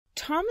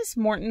Thomas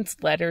Morton's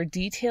letter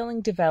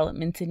detailing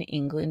developments in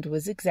England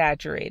was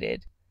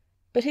exaggerated,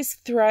 but his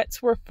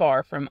threats were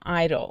far from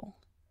idle.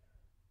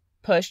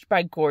 Pushed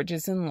by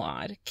Gorges and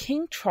Laud,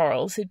 King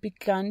Charles had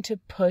begun to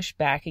push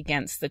back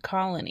against the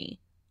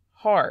colony,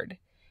 hard,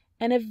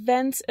 and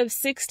events of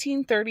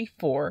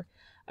 1634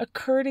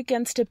 occurred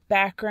against a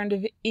background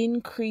of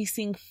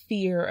increasing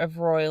fear of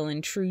royal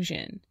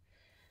intrusion.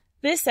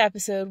 This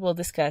episode will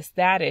discuss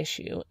that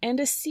issue and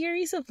a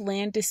series of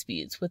land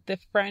disputes with the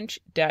French,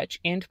 Dutch,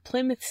 and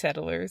Plymouth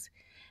settlers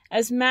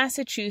as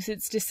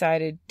Massachusetts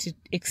decided to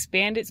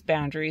expand its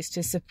boundaries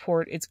to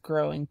support its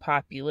growing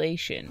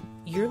population.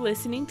 You're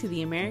listening to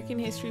the American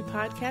History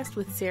Podcast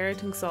with Sarah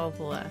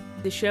Tungsalvola,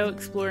 the show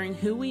exploring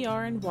who we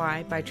are and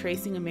why by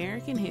tracing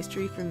American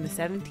history from the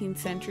 17th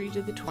century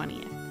to the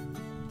 20th.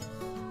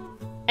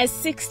 As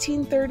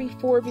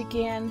 1634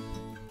 began,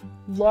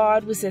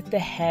 Laud was at the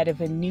head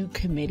of a new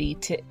committee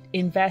to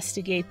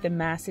investigate the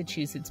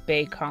Massachusetts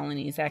Bay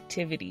Colony's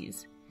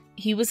activities.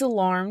 He was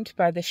alarmed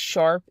by the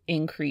sharp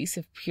increase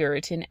of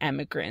Puritan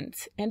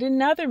emigrants, and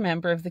another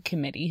member of the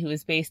committee, who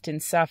was based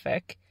in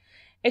Suffolk,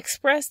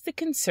 expressed the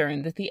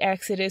concern that the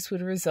exodus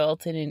would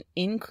result in an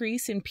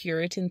increase in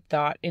Puritan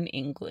thought in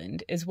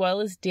England, as well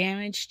as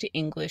damage to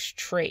English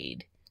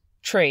trade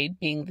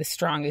being the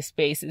strongest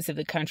basis of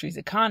the country's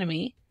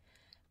economy,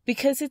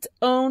 because its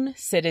own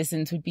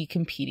citizens would be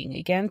competing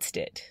against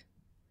it.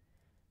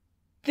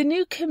 The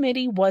new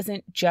committee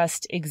wasn't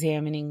just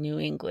examining New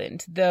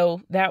England,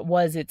 though that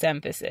was its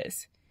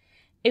emphasis.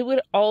 It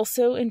would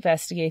also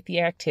investigate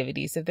the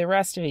activities of the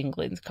rest of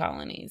England's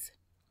colonies.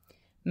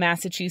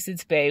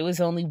 Massachusetts Bay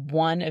was only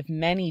one of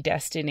many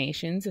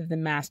destinations of the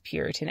mass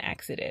Puritan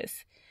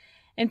exodus,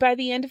 and by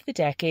the end of the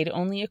decade,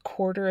 only a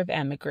quarter of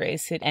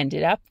emigres had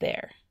ended up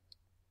there.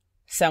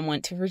 Some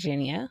went to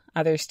Virginia,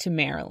 others to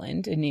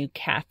Maryland, a new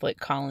Catholic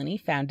colony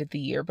founded the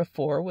year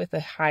before with a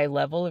high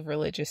level of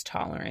religious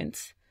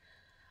tolerance,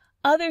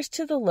 others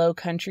to the Low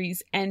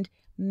Countries, and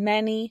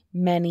many,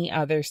 many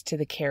others to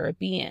the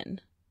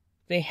Caribbean.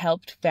 They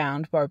helped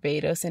found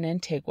Barbados and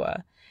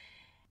Antigua,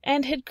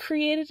 and had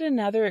created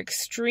another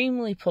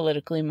extremely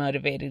politically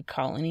motivated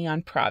colony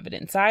on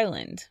Providence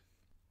Island.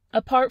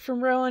 Apart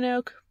from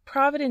Roanoke,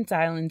 Providence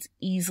Island's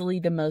easily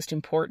the most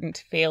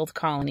important failed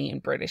colony in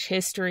British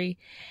history,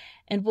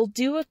 and we'll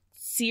do a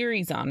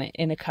series on it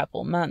in a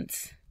couple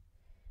months.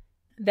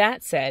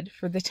 That said,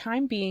 for the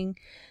time being,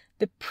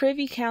 the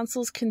Privy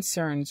Council's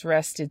concerns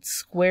rested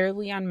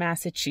squarely on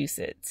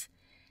Massachusetts,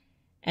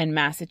 and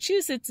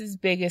Massachusetts'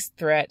 biggest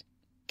threat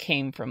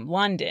came from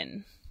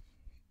London.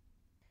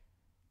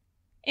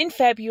 In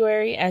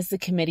February, as the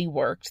committee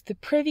worked, the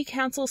Privy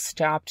Council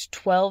stopped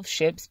 12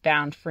 ships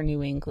bound for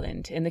New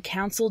England, and the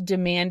council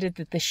demanded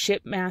that the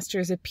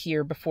shipmasters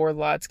appear before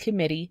Laud's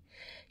committee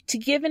to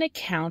give an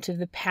account of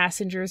the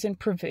passengers and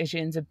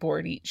provisions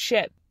aboard each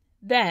ship.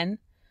 Then,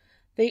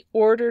 they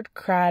ordered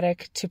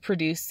Craddock to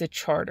produce the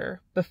charter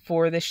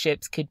before the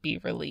ships could be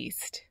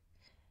released.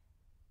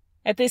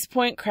 At this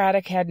point,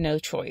 Craddock had no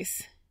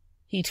choice.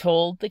 He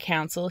told the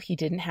council he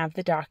didn't have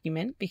the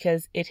document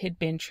because it had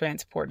been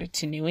transported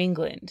to New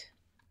England.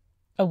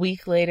 A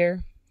week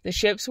later, the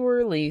ships were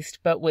released,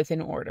 but with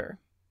an order,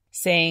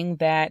 saying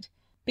that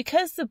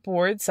because the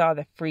board saw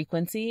the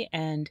frequency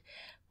and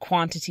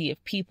quantity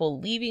of people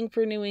leaving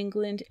for New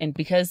England, and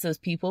because those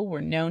people were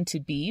known to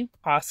be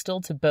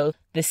hostile to both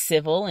the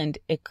civil and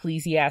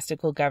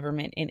ecclesiastical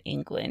government in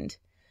England,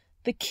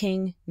 the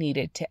king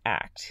needed to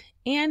act.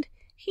 And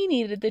he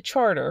needed the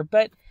charter,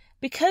 but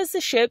because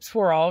the ships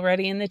were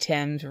already in the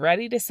Thames,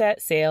 ready to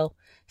set sail,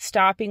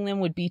 stopping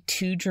them would be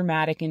too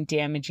dramatic and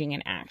damaging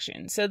an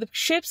action. So the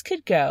ships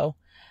could go,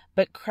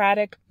 but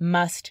Craddock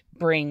must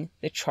bring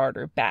the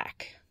charter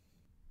back.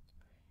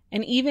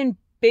 An even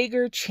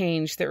bigger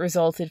change that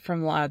resulted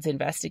from Laud's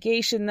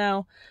investigation,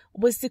 though,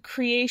 was the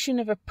creation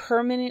of a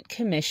permanent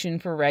commission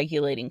for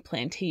regulating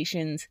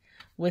plantations,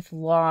 with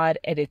Laud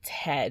at its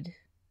head.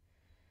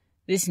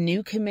 This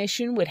new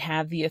commission would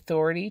have the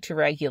authority to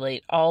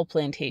regulate all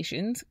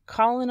plantations,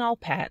 call in all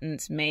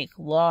patents, make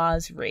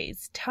laws,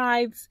 raise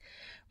tithes,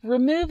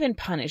 remove and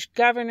punish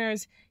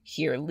governors,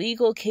 hear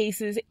legal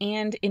cases,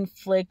 and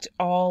inflict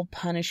all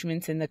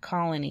punishments in the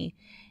colony.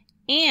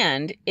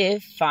 And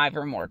if 5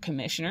 or more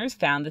commissioners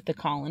found that the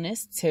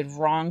colonists had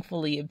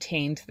wrongfully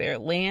obtained their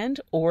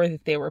land, or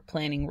that they were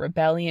planning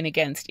rebellion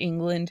against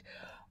England,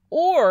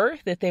 or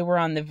that they were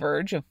on the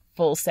verge of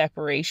full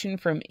separation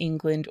from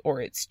England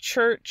or its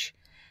church,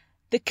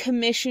 the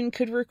commission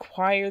could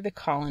require the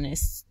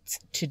colonists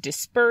to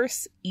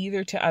disperse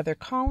either to other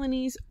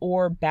colonies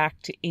or back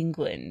to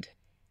England.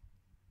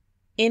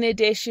 In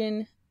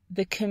addition,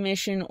 the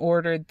commission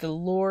ordered the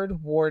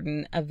Lord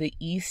Warden of the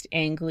East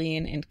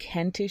Anglian and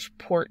Kentish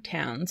port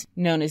towns,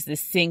 known as the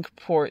Cinque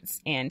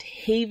Ports and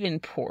Haven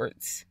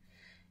Ports,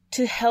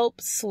 to help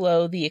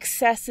slow the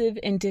excessive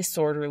and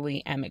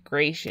disorderly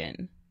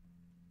emigration.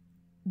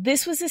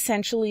 This was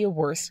essentially a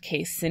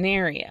worst-case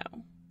scenario.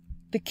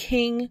 The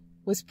king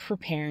was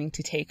preparing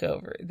to take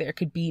over. There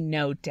could be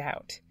no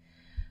doubt.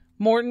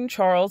 Morton,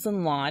 Charles,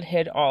 and Laud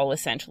had all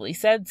essentially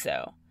said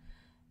so.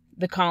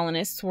 The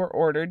colonists were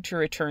ordered to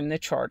return the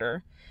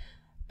charter,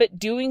 but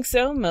doing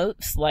so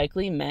most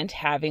likely meant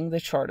having the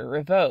charter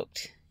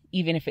revoked.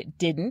 Even if it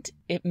didn't,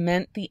 it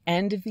meant the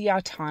end of the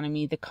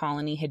autonomy the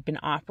colony had been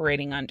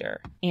operating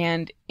under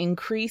and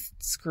increased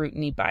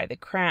scrutiny by the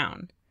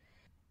crown.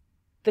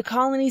 The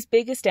colony's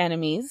biggest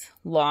enemies,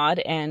 Laud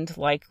and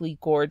likely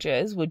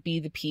Gorges, would be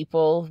the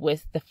people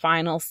with the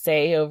final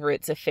say over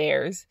its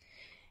affairs,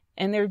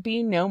 and there would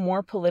be no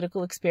more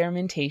political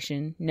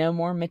experimentation, no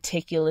more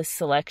meticulous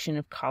selection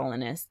of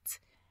colonists,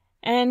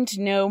 and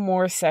no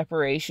more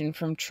separation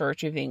from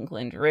Church of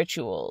England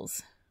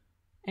rituals.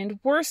 And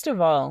worst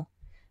of all,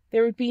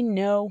 there would be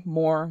no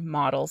more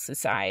model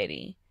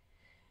society.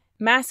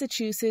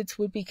 Massachusetts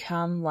would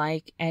become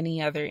like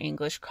any other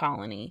English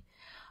colony,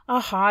 a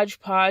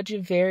hodgepodge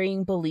of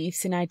varying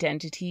beliefs and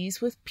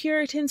identities, with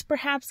Puritans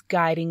perhaps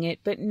guiding it,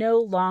 but no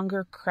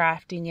longer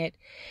crafting it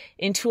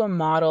into a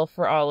model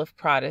for all of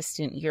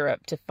Protestant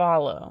Europe to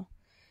follow.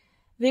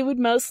 They would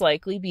most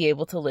likely be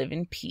able to live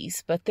in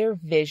peace, but their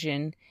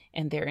vision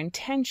and their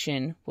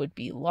intention would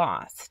be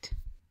lost.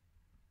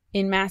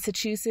 In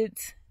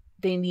Massachusetts,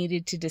 they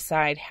needed to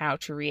decide how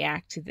to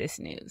react to this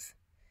news.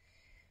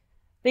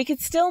 They could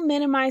still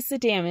minimize the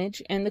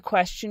damage, and the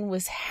question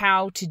was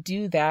how to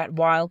do that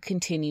while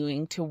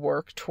continuing to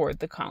work toward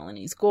the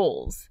colony's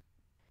goals.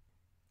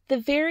 The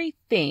very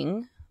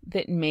thing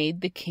that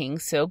made the king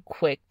so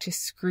quick to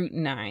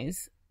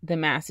scrutinize the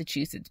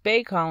Massachusetts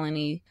Bay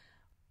Colony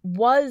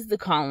was the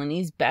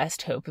colony's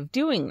best hope of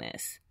doing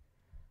this.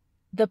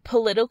 The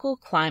political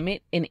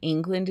climate in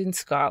England and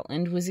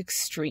Scotland was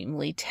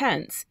extremely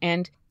tense,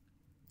 and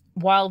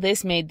while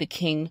this made the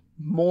king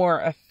more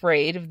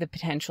afraid of the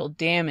potential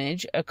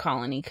damage a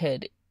colony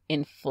could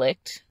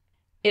inflict,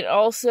 it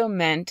also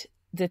meant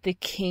that the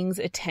king's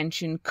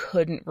attention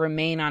couldn't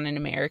remain on an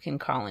American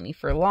colony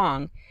for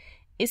long,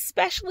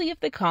 especially if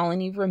the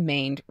colony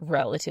remained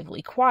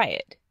relatively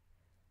quiet.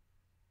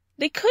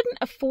 They couldn't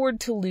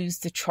afford to lose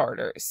the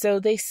charter, so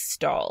they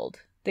stalled.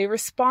 They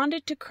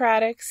responded to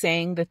Craddock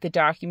saying that the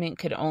document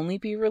could only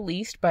be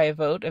released by a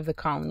vote of the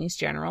colony's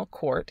general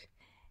court,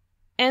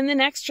 and the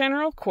next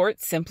general court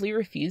simply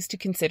refused to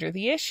consider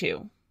the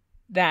issue.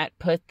 That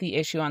put the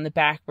issue on the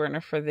back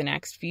burner for the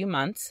next few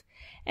months,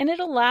 and it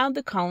allowed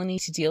the colony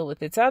to deal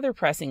with its other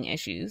pressing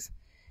issues,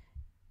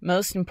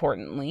 most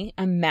importantly,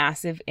 a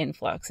massive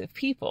influx of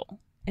people.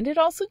 And it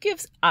also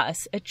gives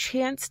us a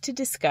chance to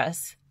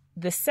discuss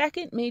the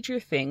second major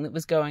thing that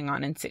was going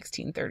on in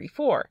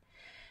 1634,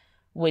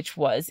 which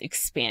was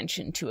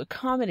expansion to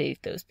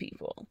accommodate those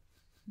people.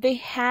 They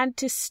had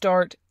to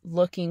start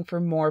looking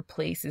for more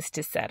places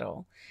to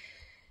settle,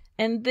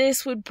 and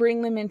this would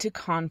bring them into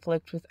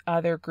conflict with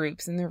other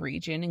groups in the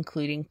region,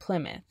 including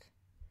Plymouth.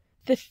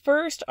 The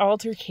first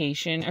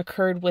altercation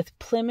occurred with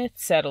Plymouth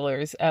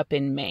settlers up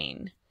in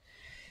Maine.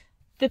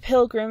 The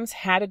Pilgrims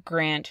had a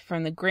grant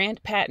from the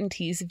grant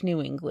patentees of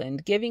New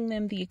England, giving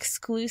them the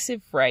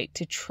exclusive right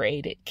to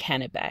trade at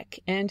Kennebec,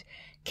 and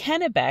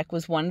Kennebec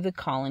was one of the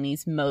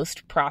colony's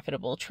most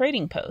profitable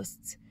trading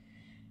posts,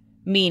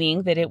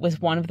 meaning that it was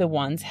one of the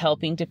ones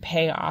helping to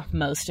pay off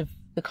most of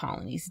the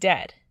colony's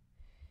debt.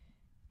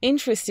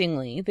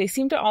 Interestingly, they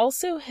seem to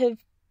also have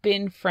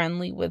been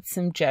friendly with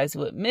some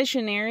Jesuit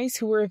missionaries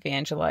who were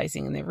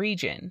evangelizing in the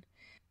region.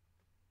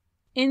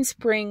 In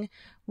spring,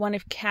 one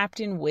of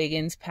Captain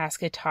Wiggins'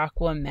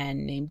 Pascataqua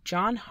men named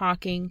John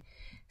Hocking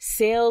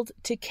sailed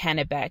to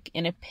Kennebec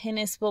in a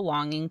pinnace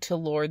belonging to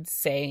Lords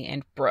Say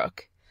and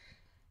Brooke,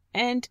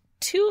 and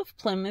two of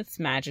Plymouth's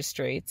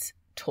magistrates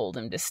told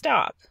him to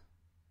stop.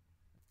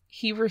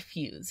 He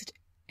refused,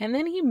 and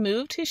then he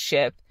moved his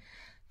ship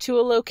to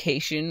a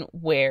location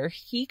where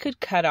he could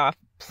cut off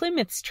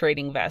Plymouth's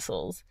trading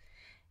vessels,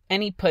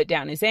 and he put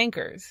down his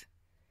anchors.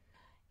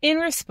 In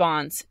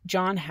response,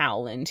 John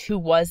Howland, who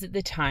was at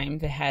the time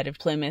the head of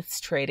Plymouth's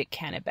trade at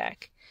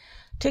Kennebec,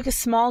 took a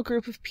small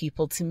group of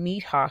people to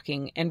meet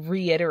Hocking and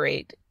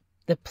reiterate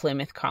the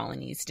Plymouth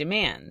colony's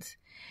demands.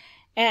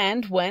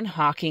 And when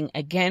Hocking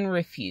again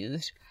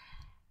refused,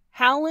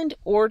 Howland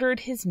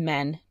ordered his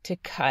men to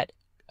cut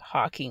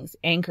Hocking's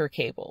anchor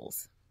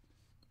cables.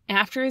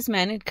 After his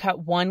men had cut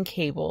one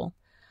cable,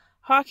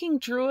 Hocking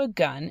drew a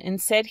gun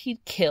and said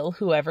he'd kill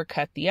whoever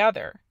cut the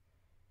other.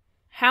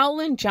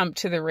 Howland jumped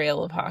to the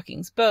rail of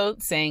Hocking's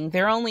boat, saying,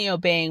 "They're only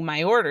obeying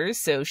my orders,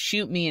 so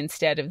shoot me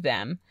instead of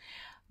them."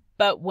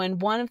 But when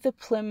one of the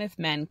Plymouth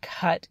men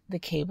cut the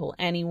cable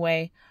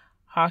anyway,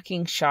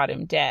 Hocking shot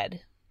him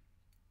dead.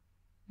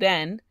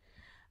 Then,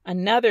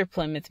 another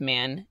Plymouth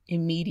man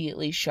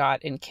immediately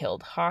shot and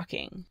killed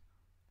Hocking.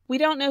 We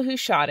don't know who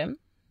shot him,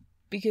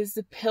 because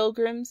the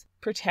Pilgrims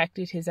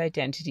protected his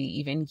identity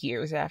even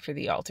years after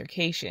the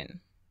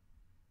altercation.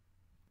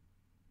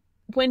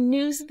 When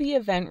news of the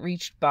event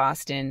reached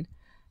Boston,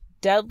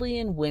 Dudley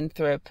and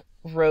Winthrop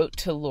wrote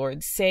to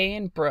Lords Say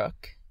and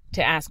Brooke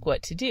to ask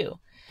what to do,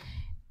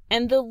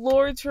 and the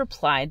lords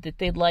replied that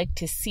they'd like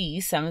to see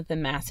some of the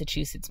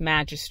Massachusetts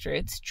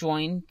magistrates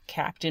join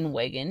Captain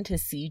Wiggin to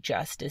see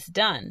justice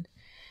done.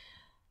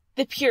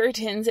 The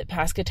Puritans at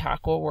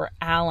Pascataqua were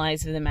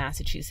allies of the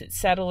Massachusetts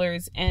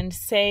settlers, and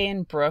Say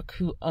and Brooke,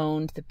 who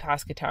owned the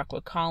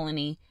Pascataqua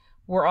colony,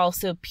 were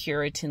also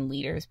Puritan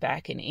leaders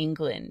back in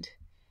England.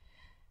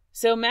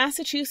 So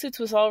Massachusetts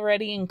was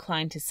already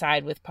inclined to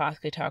side with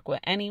Pascataqua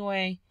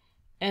anyway,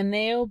 and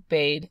they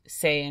obeyed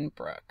Say and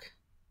Brooke.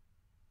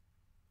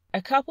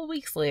 A couple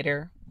weeks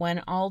later,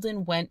 when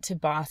Alden went to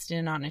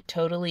Boston on a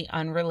totally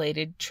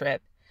unrelated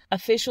trip,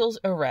 officials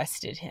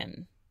arrested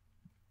him.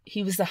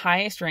 He was the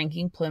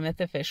highest-ranking Plymouth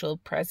official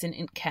present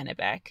in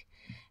Kennebec,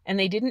 and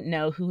they didn't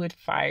know who had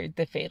fired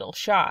the fatal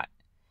shot.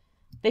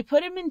 They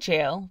put him in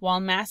jail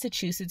while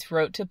Massachusetts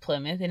wrote to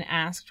Plymouth and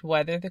asked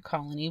whether the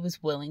colony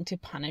was willing to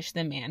punish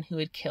the man who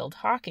had killed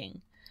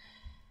Hawking.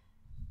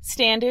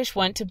 Standish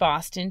went to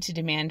Boston to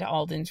demand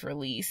Alden's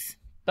release,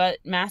 but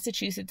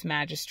Massachusetts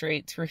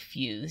magistrates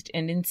refused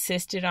and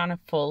insisted on a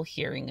full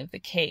hearing of the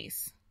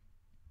case.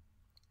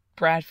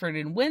 Bradford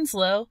and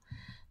Winslow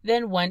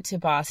then went to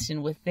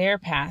Boston with their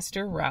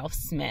pastor, Ralph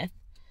Smith,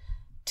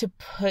 to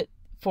put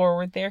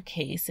forward their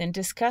case and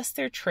discuss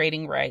their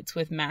trading rights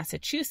with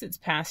Massachusetts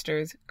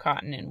pastors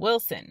Cotton and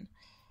Wilson.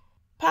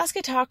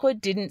 Pascataqua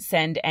didn't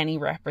send any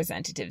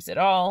representatives at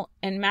all,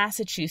 and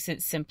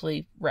Massachusetts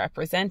simply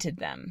represented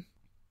them.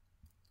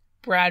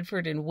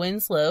 Bradford and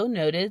Winslow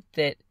noted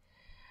that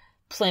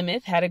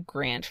Plymouth had a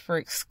grant for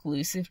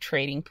exclusive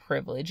trading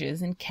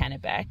privileges in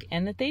Kennebec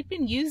and that they'd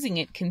been using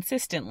it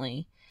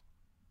consistently.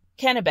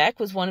 Kennebec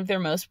was one of their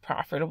most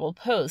profitable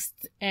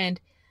posts, and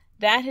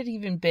that had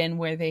even been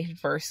where they had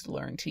first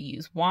learned to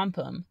use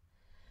wampum.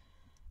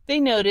 They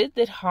noted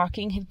that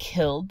Hawking had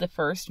killed the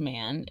first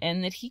man,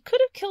 and that he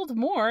could have killed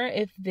more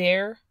if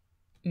their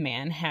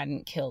man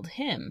hadn't killed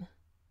him.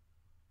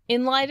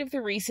 In light of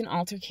the recent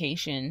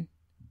altercation,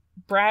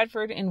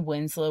 Bradford and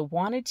Winslow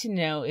wanted to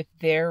know if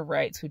their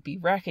rights would be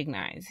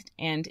recognized,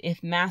 and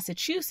if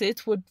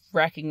Massachusetts would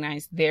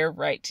recognize their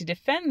right to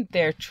defend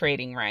their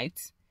trading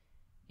rights,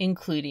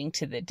 including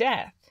to the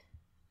death.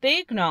 They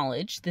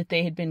acknowledged that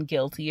they had been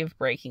guilty of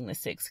breaking the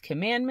Sixth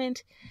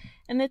Commandment,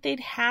 and that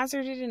they'd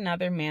hazarded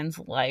another man's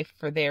life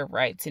for their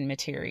rights and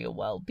material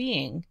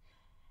well-being.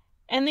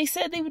 And they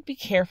said they would be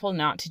careful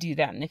not to do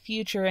that in the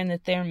future, and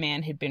that their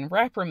man had been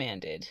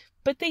reprimanded.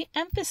 But they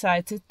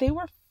emphasized that they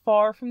were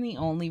far from the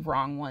only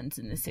wrong ones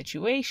in the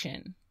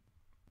situation.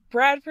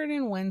 Bradford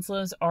and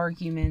Winslow's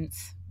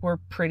arguments were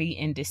pretty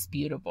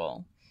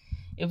indisputable.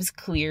 It was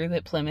clear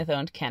that Plymouth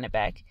owned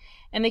Kennebec,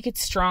 and they could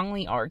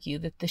strongly argue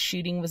that the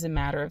shooting was a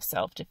matter of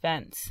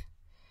self-defense.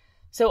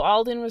 So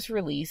Alden was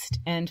released,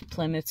 and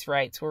Plymouth's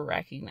rights were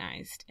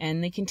recognized,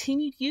 and they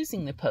continued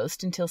using the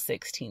post until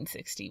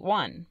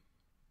 1661.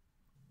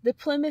 The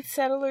Plymouth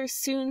settlers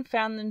soon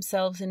found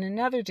themselves in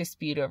another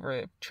dispute over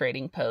a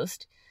trading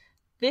post,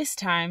 this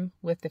time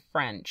with the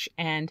French,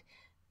 and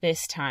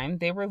this time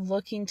they were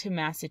looking to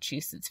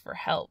Massachusetts for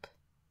help.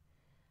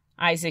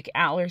 Isaac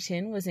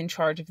Allerton was in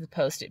charge of the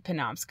post at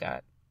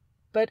Penobscot,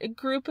 but a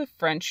group of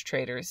French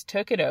traders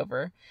took it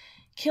over,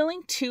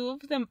 killing 2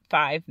 of the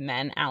 5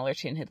 men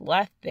Allerton had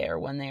left there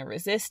when they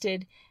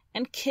resisted,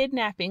 and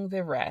kidnapping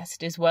the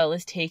rest, as well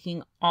as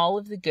taking all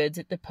of the goods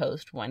at the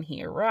post when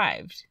he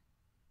arrived.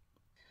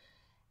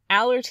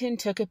 Allerton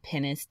took a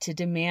pinnace to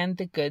demand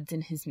the goods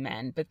and his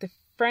men, but the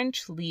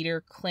French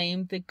leader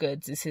claimed the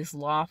goods as his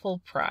lawful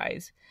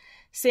prize,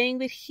 saying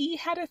that he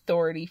had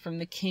authority from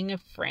the King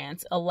of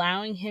France,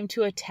 allowing him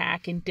to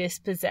attack and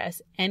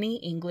dispossess any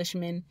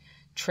Englishman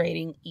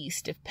trading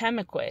east of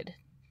Pemaquid.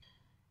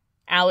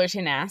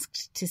 Allerton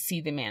asked to see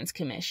the man's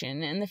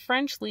commission, and the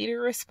French leader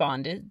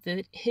responded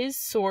that his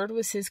sword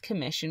was his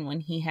commission when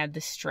he had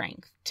the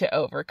strength to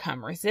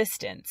overcome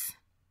resistance.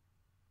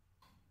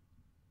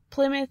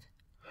 Plymouth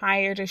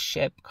hired a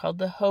ship called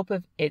the Hope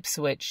of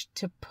Ipswich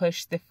to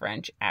push the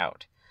French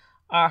out,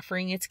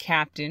 offering its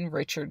captain,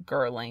 Richard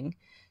Girling,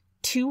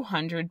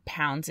 200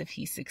 pounds if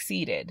he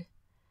succeeded.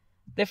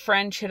 The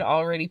French had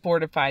already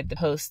fortified the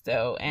post,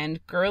 though,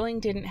 and Girling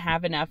didn't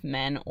have enough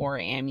men or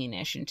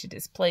ammunition to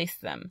displace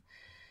them,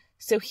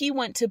 so he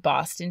went to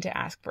Boston to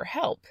ask for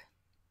help.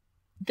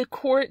 The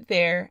court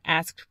there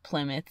asked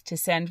Plymouth to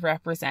send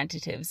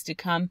representatives to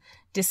come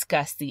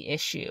discuss the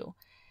issue,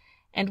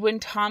 and when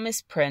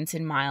Thomas Prince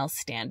and Miles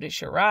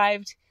Standish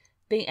arrived,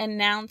 they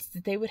announced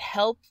that they would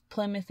help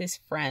Plymouth as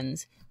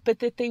friends, but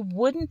that they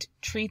wouldn't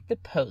treat the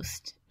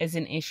post as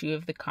an issue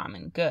of the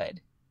common good.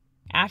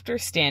 After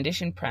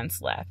Standish and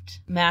Prince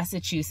left,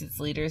 Massachusetts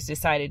leaders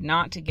decided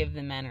not to give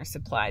the men or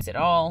supplies at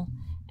all,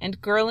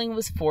 and Girling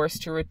was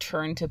forced to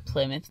return to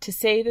Plymouth to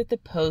say that the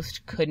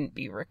post couldn't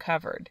be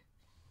recovered.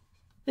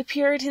 The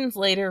Puritans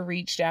later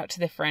reached out to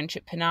the French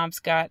at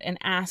Penobscot and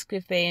asked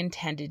if they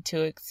intended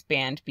to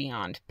expand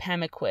beyond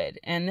Pemaquid,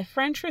 and the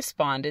French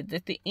responded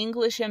that the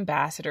English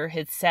ambassador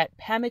had set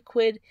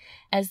Pemaquid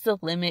as the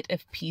limit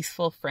of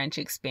peaceful French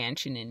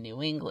expansion in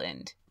New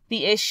England.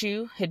 The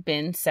issue had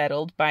been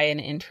settled by an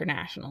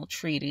international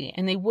treaty,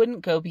 and they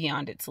wouldn't go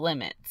beyond its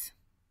limits.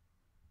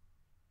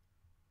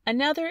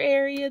 Another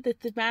area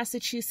that the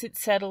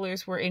Massachusetts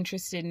settlers were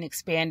interested in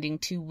expanding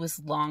to was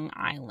Long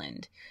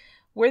Island,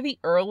 where the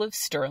Earl of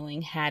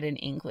Stirling had an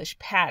English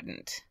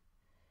patent.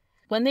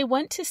 When they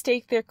went to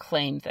stake their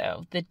claim,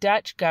 though, the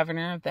Dutch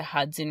governor of the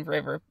Hudson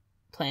River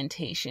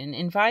plantation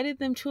invited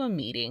them to a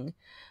meeting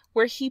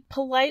where he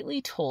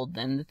politely told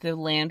them that the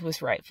land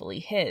was rightfully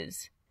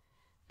his.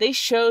 They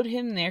showed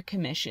him their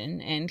commission,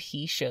 and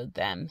he showed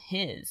them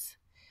his.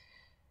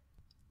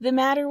 The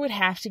matter would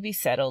have to be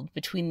settled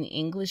between the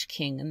English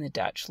king and the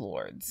Dutch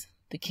lords.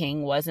 The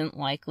king wasn't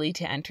likely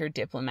to enter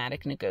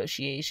diplomatic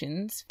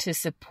negotiations to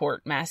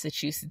support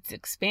Massachusetts'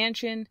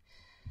 expansion,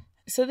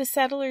 so the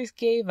settlers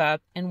gave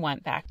up and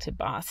went back to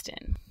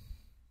Boston.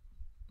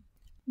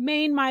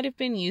 Maine might have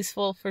been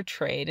useful for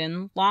trade,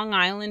 and Long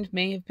Island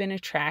may have been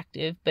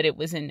attractive, but it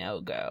was a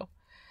no-go.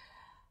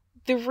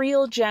 The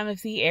real gem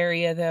of the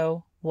area,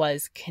 though,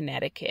 was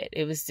Connecticut.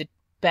 It was the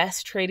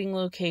best trading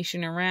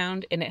location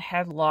around, and it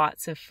had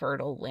lots of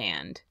fertile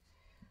land.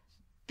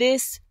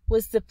 This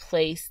was the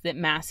place that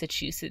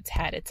Massachusetts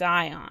had its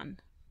eye on.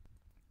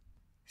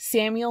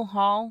 Samuel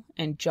Hall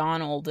and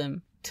John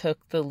Oldham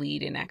took the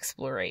lead in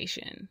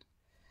exploration.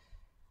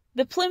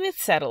 The Plymouth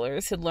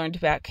settlers had learned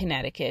about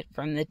Connecticut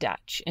from the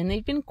Dutch, and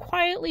they'd been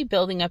quietly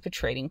building up a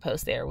trading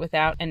post there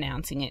without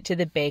announcing it to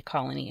the Bay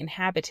Colony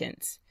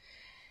inhabitants.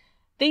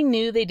 They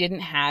knew they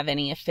didn't have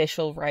any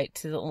official right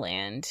to the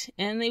land,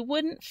 and they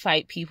wouldn't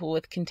fight people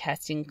with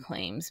contesting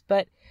claims,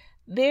 but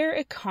their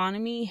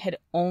economy had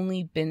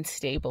only been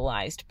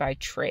stabilized by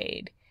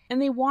trade,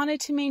 and they wanted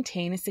to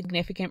maintain a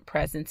significant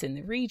presence in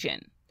the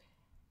region.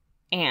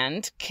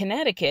 And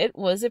Connecticut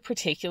was a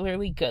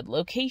particularly good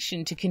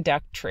location to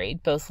conduct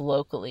trade both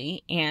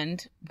locally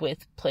and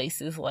with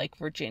places like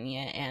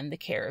Virginia and the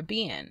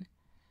Caribbean.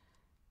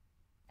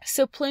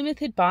 So Plymouth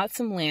had bought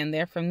some land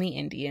there from the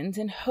Indians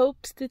and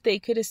hoped that they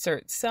could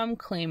assert some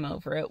claim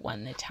over it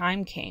when the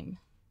time came.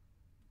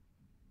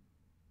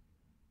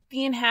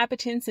 The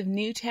inhabitants of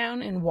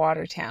Newtown and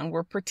Watertown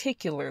were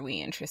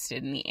particularly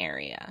interested in the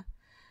area.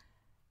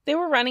 They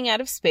were running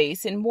out of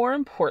space, and more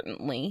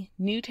importantly,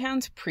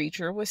 Newtown's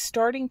preacher was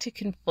starting to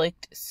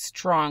conflict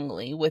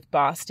strongly with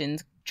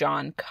Boston's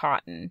John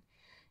Cotton,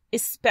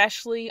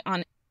 especially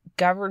on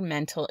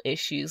governmental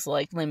issues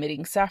like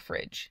limiting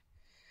suffrage.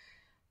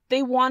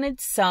 They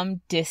wanted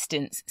some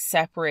distance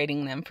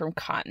separating them from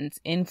Cotton's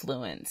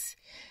influence.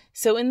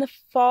 So in the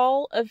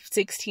fall of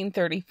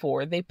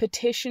 1634, they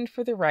petitioned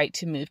for the right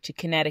to move to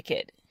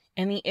Connecticut,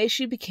 and the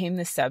issue became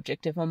the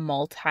subject of a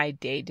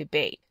multi-day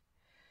debate.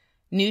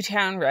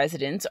 Newtown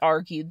residents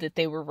argued that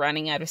they were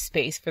running out of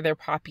space for their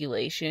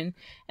population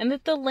and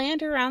that the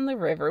land around the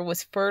river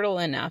was fertile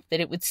enough that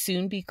it would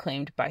soon be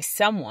claimed by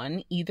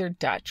someone, either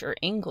Dutch or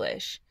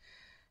English.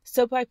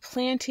 So by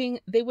planting,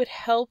 they would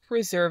help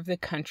reserve the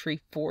country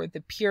for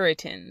the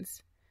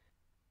Puritans.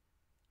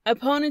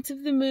 Opponents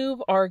of the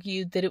move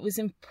argued that it was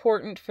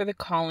important for the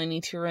colony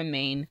to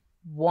remain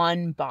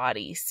one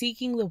body,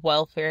 seeking the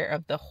welfare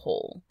of the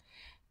whole,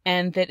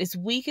 and that as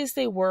weak as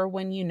they were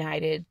when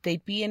united,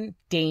 they'd be in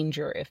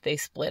danger if they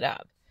split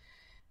up.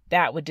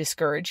 That would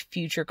discourage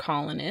future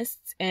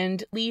colonists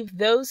and leave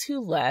those who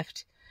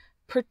left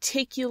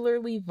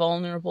particularly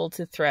vulnerable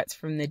to threats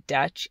from the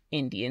Dutch,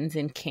 Indians,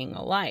 and King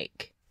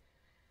alike.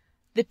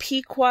 The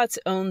Pequots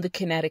owned the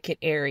Connecticut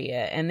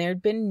area, and there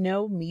had been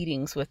no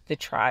meetings with the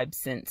tribe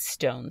since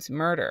Stone's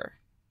murder.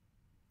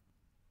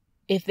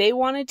 If they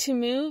wanted to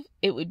move,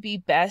 it would be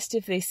best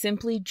if they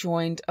simply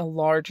joined a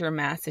larger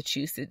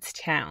Massachusetts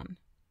town.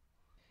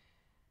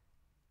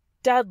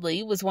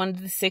 Dudley was one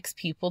of the 6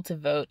 people to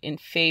vote in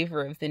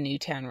favor of the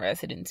Newtown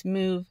residents'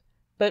 move,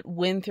 but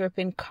Winthrop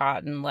and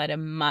Cotton led a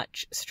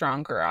much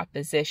stronger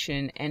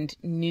opposition, and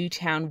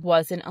Newtown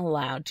wasn't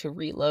allowed to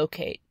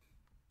relocate.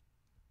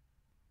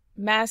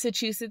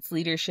 Massachusetts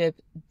leadership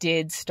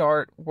did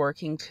start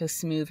working to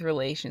smooth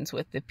relations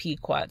with the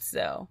Pequots,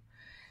 though.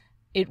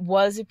 It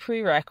was a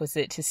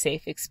prerequisite to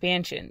safe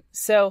expansion,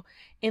 so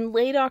in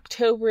late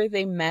October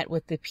they met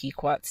with the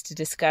Pequots to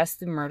discuss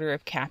the murder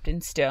of Captain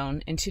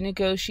Stone and to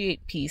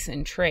negotiate peace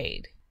and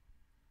trade.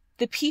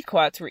 The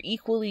Pequots were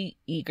equally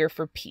eager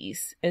for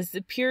peace, as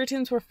the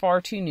Puritans were far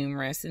too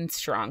numerous and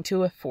strong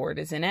to afford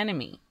as an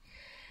enemy.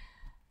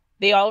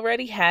 They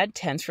already had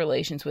tense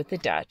relations with the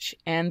Dutch,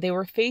 and they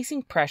were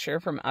facing pressure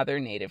from other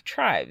native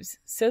tribes,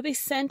 so they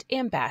sent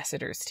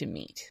ambassadors to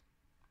meet.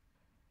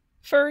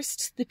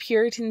 First, the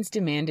Puritans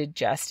demanded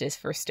justice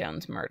for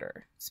Stone's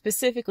murder,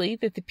 specifically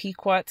that the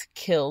Pequots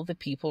kill the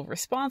people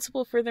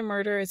responsible for the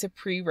murder as a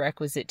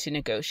prerequisite to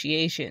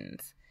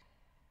negotiations.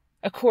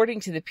 According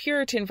to the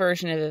Puritan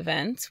version of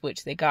events,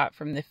 which they got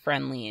from the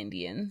friendly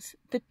Indians,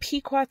 the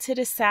Pequots had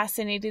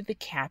assassinated the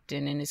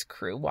captain and his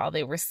crew while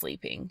they were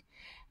sleeping,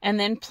 and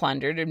then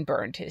plundered and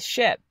burned his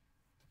ship.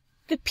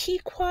 The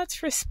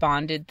Pequots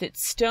responded that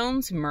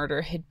Stone's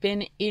murder had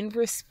been in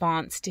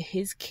response to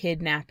his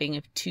kidnapping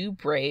of 2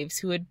 braves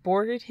who had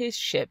boarded his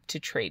ship to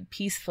trade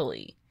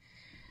peacefully.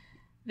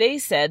 They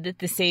said that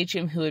the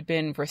sachem who had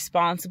been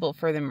responsible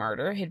for the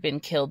murder had been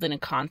killed in a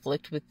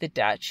conflict with the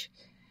Dutch,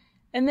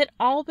 and that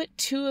all but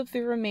 2 of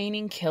the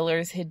remaining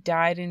killers had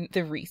died in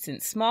the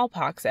recent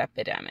smallpox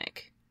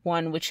epidemic.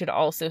 one which had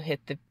also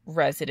hit the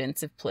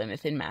residents of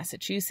Plymouth and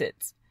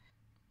Massachusetts.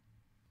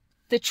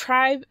 The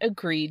tribe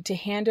agreed to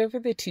hand over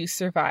the 2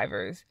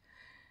 survivors,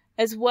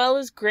 as well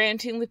as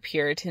granting the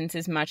Puritans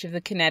as much of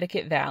the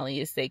Connecticut Valley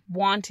as they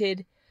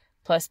wanted,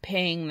 plus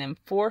paying them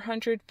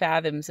 400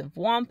 fathoms of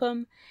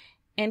wampum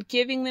and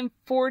giving them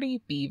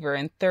 40 beaver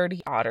and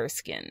 30 otter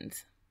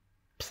skins.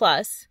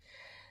 Plus,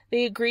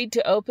 they agreed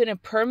to open a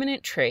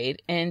permanent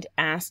trade and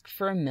asked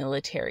for a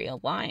military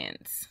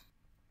alliance.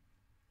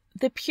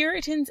 The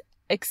Puritans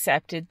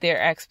accepted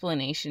their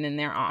explanation and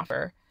their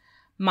offer,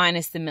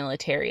 minus the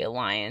military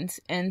alliance,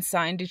 and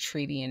signed a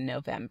treaty in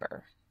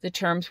November. The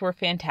terms were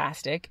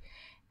fantastic,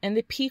 and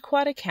the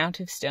Pequot account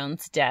of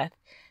Stone's death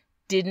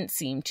didn't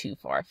seem too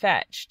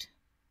far-fetched.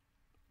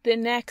 The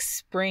next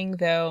spring,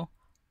 though,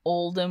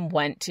 Oldham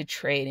went to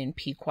trade in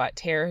Pequot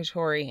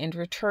territory and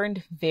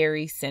returned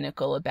very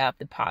cynical about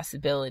the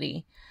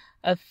possibility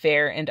of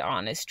fair and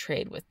honest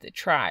trade with the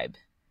tribe.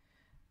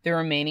 The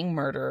remaining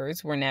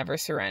murderers were never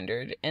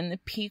surrendered, and the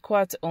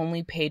Pequots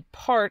only paid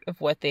part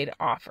of what they'd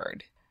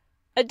offered.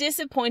 A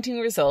disappointing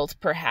result,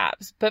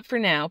 perhaps, but for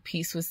now,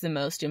 peace was the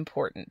most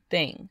important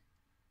thing.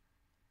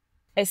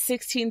 As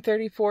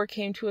 1634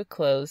 came to a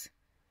close,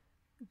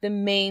 the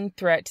main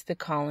threat to the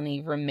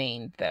colony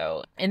remained,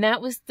 though, and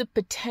that was the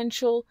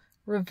potential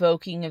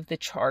revoking of the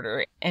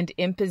charter and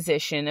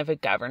imposition of a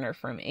governor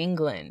from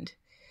England.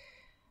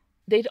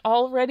 They'd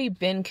already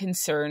been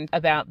concerned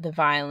about the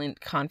violent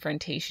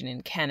confrontation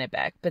in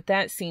Kennebec, but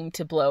that seemed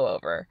to blow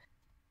over.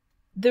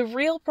 The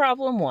real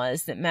problem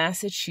was that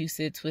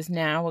Massachusetts was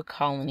now a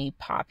colony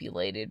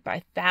populated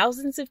by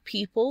thousands of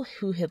people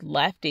who had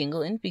left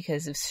England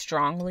because of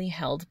strongly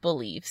held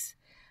beliefs,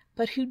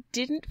 but who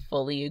didn't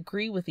fully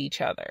agree with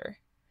each other.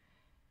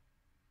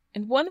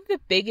 And one of the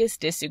biggest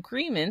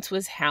disagreements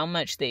was how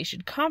much they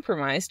should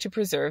compromise to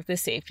preserve the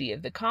safety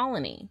of the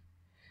colony.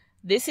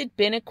 This had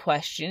been a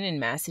question in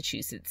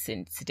Massachusetts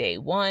since day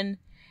one,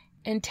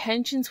 and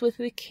tensions with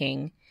the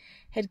king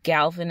had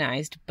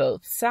galvanized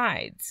both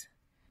sides.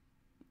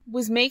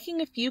 Was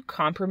making a few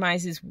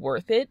compromises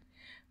worth it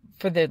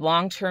for the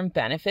long-term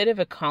benefit of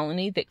a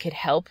colony that could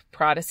help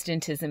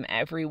Protestantism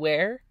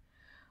everywhere?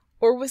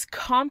 Or was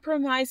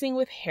compromising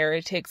with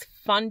heretics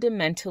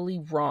fundamentally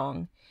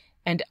wrong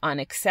and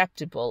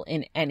unacceptable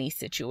in any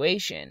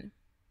situation?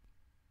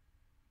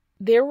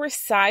 There were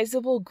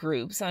sizable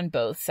groups on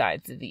both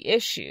sides of the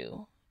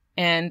issue,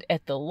 and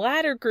at the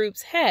latter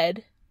group's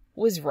head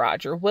was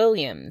Roger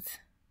Williams.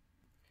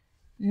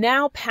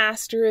 Now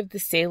pastor of the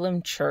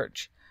Salem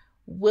Church,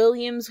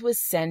 Williams was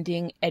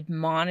sending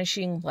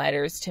admonishing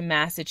letters to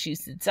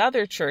Massachusetts'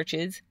 other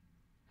churches,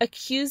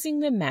 accusing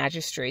the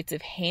magistrates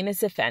of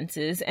heinous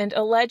offenses and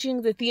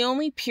alleging that the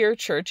only pure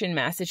church in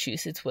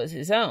Massachusetts was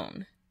his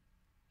own.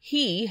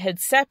 He had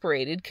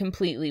separated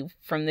completely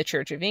from the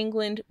Church of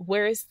England,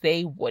 whereas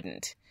they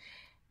wouldn't.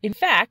 In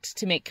fact,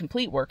 to make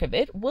complete work of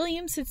it,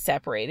 Williams had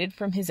separated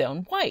from his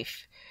own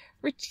wife,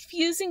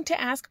 refusing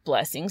to ask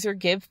blessings or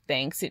give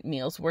thanks at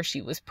meals where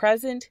she was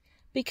present,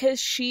 because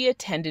she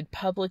attended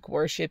public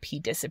worship he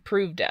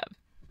disapproved of.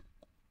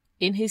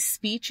 In his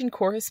speech and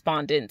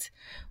correspondence,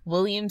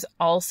 Williams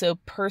also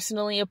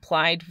personally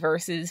applied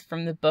verses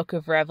from the Book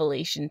of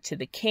Revelation to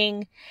the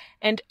king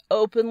and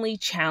openly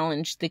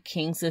challenged the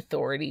king's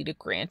authority to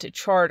grant a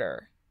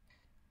charter.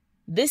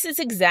 This is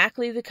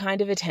exactly the kind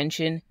of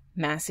attention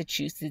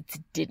Massachusetts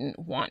didn't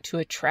want to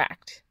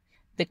attract,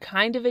 the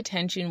kind of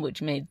attention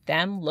which made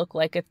them look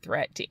like a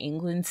threat to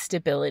England's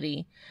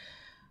stability.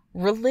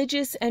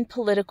 Religious and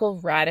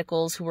political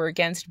radicals who were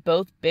against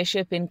both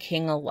bishop and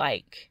king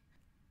alike.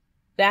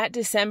 That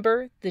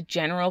December, the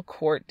General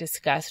Court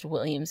discussed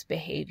Williams'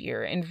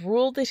 behavior and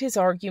ruled that his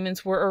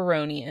arguments were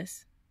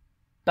erroneous.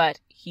 But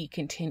he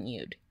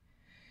continued.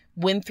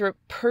 Winthrop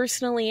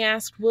personally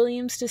asked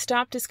Williams to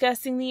stop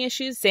discussing the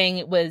issues, saying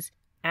it was,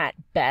 at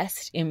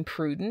best,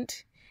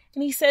 imprudent,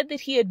 and he said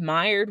that he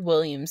admired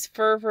Williams'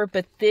 fervor,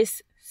 but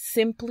this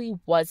simply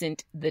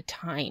wasn't the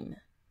time.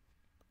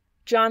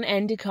 John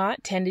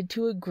Endicott tended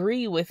to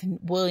agree with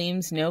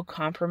Williams'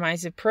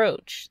 no-compromise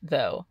approach,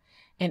 though,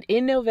 and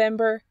in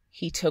November,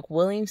 he took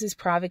Williams's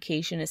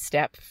provocation a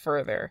step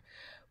further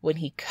when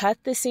he cut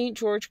the St.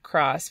 George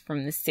Cross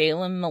from the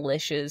Salem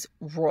militia's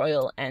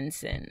royal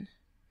ensign.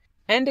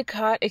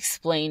 Endicott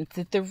explained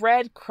that the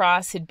Red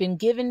Cross had been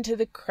given to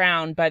the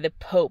crown by the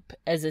Pope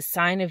as a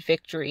sign of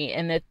victory,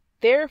 and that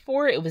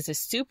therefore it was a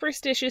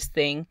superstitious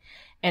thing,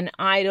 an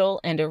idol,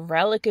 and a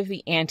relic of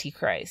the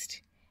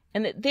Antichrist,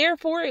 and that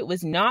therefore it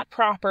was not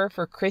proper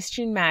for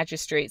Christian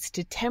magistrates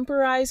to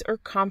temporize or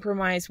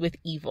compromise with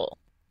evil.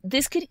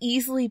 This could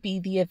easily be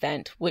the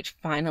event which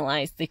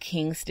finalized the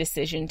king's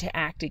decision to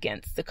act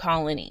against the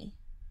colony.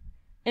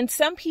 And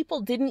some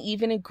people didn't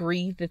even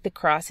agree that the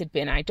cross had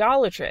been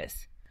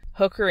idolatrous.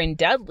 Hooker and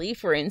Dudley,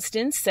 for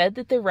instance, said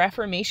that the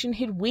Reformation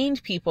had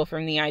weaned people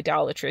from the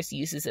idolatrous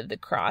uses of the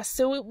cross,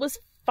 so it was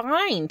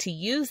fine to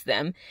use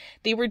them.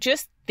 They were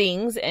just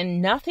things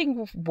and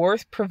nothing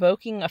worth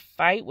provoking a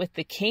fight with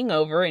the king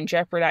over and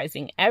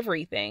jeopardizing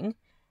everything.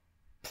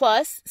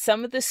 Plus,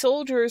 some of the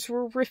soldiers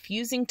were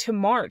refusing to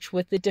march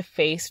with the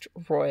defaced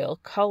royal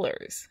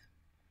colors.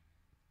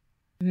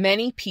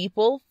 Many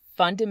people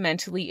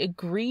fundamentally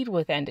agreed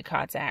with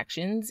Endicott's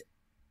actions,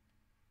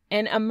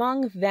 and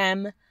among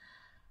them,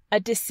 a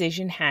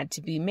decision had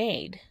to be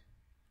made.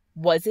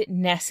 Was it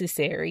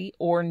necessary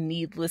or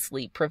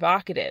needlessly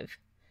provocative?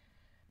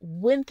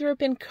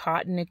 Winthrop and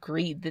Cotton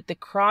agreed that the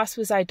cross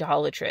was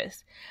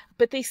idolatrous,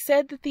 but they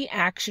said that the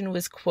action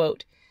was,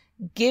 quote,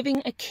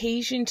 giving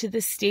occasion to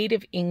the state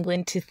of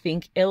England to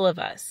think ill of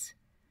us.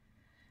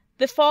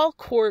 The fall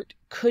court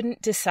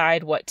couldn't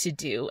decide what to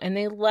do, and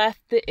they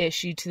left the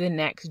issue to the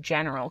next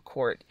general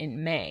court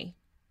in May.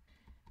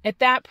 At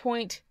that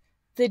point,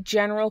 the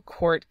general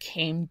court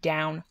came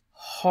down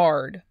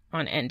hard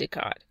on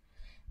Endicott.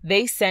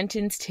 They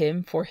sentenced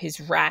him for his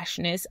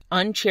rashness,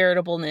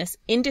 uncharitableness,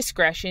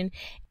 indiscretion,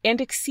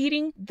 and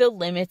exceeding the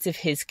limits of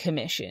his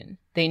commission.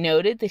 They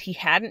noted that he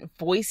hadn't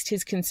voiced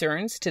his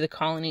concerns to the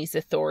colony's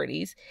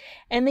authorities,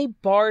 and they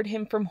barred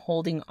him from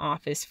holding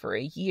office for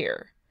a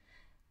year.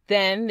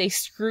 Then they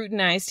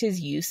scrutinized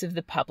his use of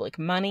the public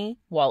money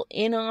while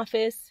in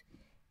office.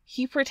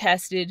 He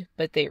protested,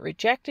 but they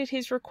rejected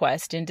his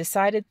request and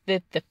decided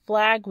that the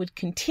flag would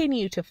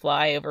continue to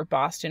fly over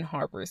Boston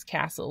Harbor's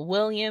Castle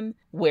William,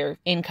 where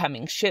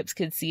incoming ships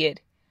could see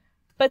it,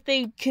 but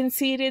they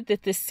conceded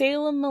that the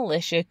Salem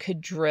militia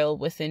could drill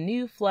with a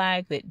new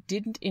flag that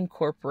didn't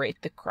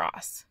incorporate the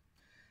cross.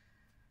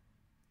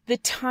 The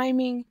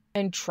timing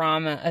and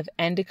trauma of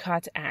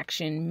Endicott's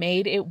action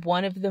made it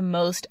one of the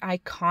most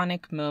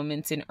iconic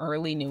moments in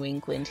early New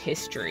England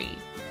history.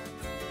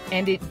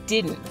 And it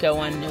didn't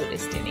go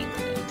unnoticed in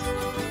England.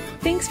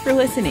 Thanks for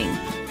listening.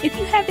 If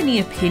you have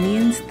any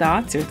opinions,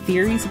 thoughts, or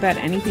theories about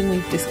anything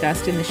we've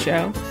discussed in the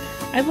show,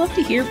 I'd love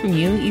to hear from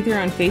you either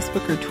on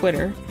Facebook or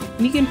Twitter,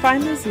 and you can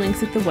find those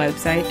links at the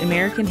website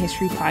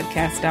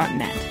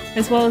AmericanHistoryPodcast.net,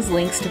 as well as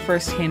links to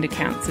first-hand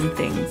accounts and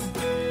things.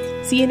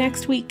 See you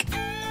next week.